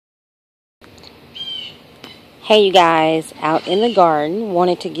Hey you guys, out in the garden,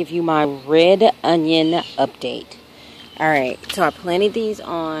 wanted to give you my red onion update. Alright, so I planted these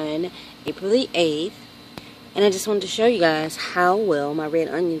on April the 8th, and I just wanted to show you guys how well my red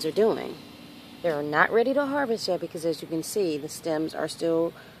onions are doing. They're not ready to harvest yet because, as you can see, the stems are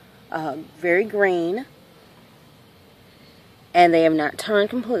still very green, and they have not turned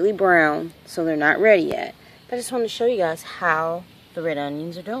completely brown, so they're not ready yet. But I just wanted to show you guys how the red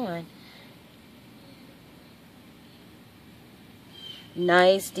onions are doing.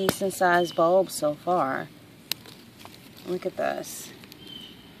 Nice, decent sized bulbs so far. Look at this.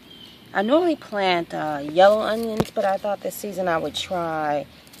 I normally plant yellow onions, but I thought this season I would try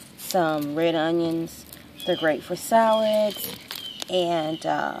some red onions. They're great for salads, and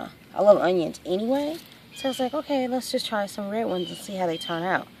I love onions anyway. So I was like, okay, let's just try some red ones and see how they turn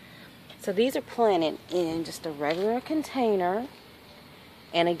out. So these are planted in just a regular container.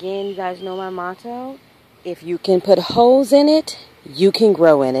 And again, you guys know my motto. If you can put holes in it, you can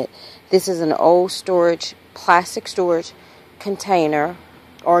grow in it. This is an old plastic storage container,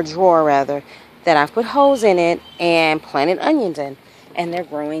 or drawer rather, that I've put holes in it and planted onions in. And they're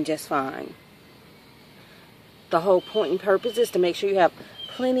growing just fine. The whole point and purpose is to make sure you have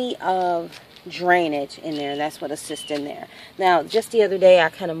plenty of drainage in there. That's what assists in there. Now, just the other day, I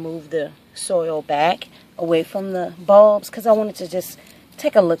kind of moved the soil back away from the bulbs because I wanted to just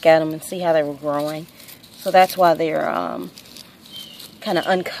take a look at them and see how they were growing. So that's why they're kind of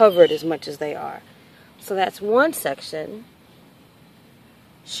uncovered as much as they are. So that's one section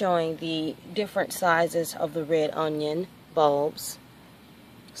showing the different sizes of the red onion bulbs.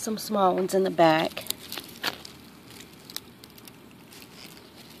 Some small ones in the back.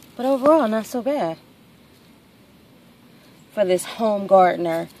 But overall, not so bad for this home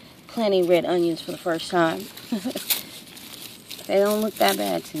gardener planting red onions for the first time. They don't look that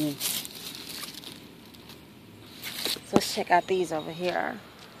bad to me. So let's check out these over here.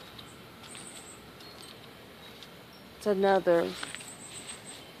 It's another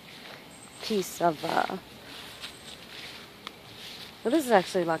piece of, well, this is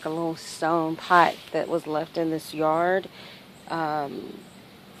actually like a little stone pot that was left in this yard from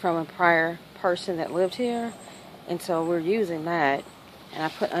a prior person that lived here. And so we're using that. And I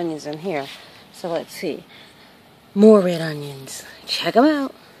put onions in here. So let's see. More red onions. Check them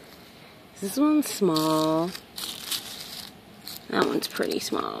out. This one's small. That one's pretty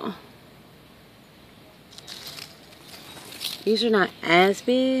small. These are not as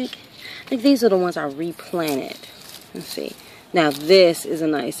big. I think these are the ones I replanted. Let's see. Now this is a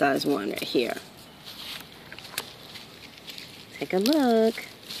nice size one right here. Take a look.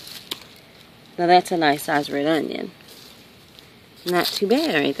 Now that's a nice size red onion. Not too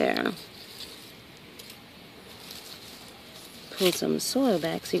bad right there. Pull some soil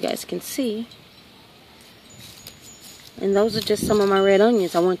back so you guys can see. And those are just some of my red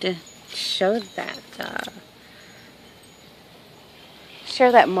onions. I want to show that,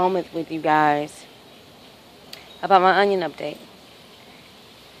 share that moment with you guys about my onion update.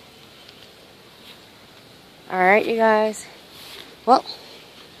 Alright, you guys. Well,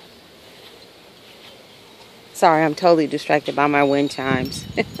 sorry, I'm totally distracted by my wind chimes.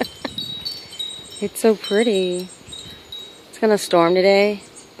 It's so pretty. It's going to storm today,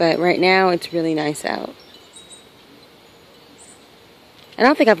 but right now it's really nice out. And I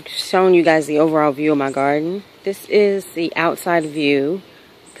don't think I've shown you guys the overall view of my garden. This is the outside view,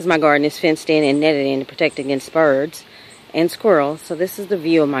 because my garden is fenced in and netted in to protect against birds and squirrels. So this is the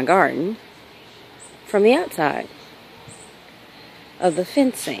view of my garden from the outside of the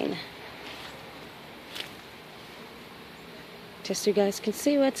fencing. Just so you guys can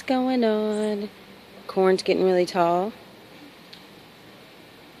see what's going on. Corn's getting really tall.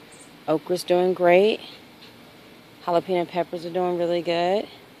 Okra's doing great. Jalapeno peppers are doing really good.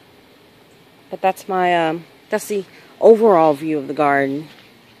 But that's my, that's the overall view of the garden.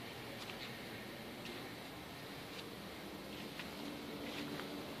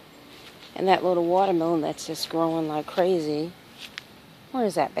 And that little watermelon that's just growing like crazy. Where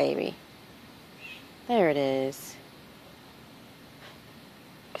is that baby? There it is.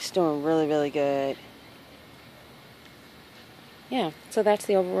 It's doing really, really good. Yeah, so that's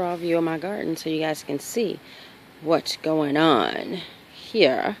the overall view of my garden so you guys can see what's going on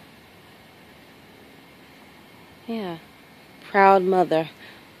here. Yeah, proud mother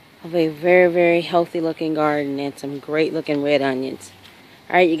of a very, very healthy looking garden and some great looking red onions.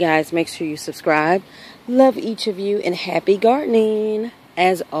 Alright, you guys, make sure you subscribe. Love each of you and happy gardening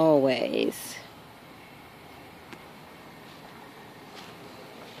as always.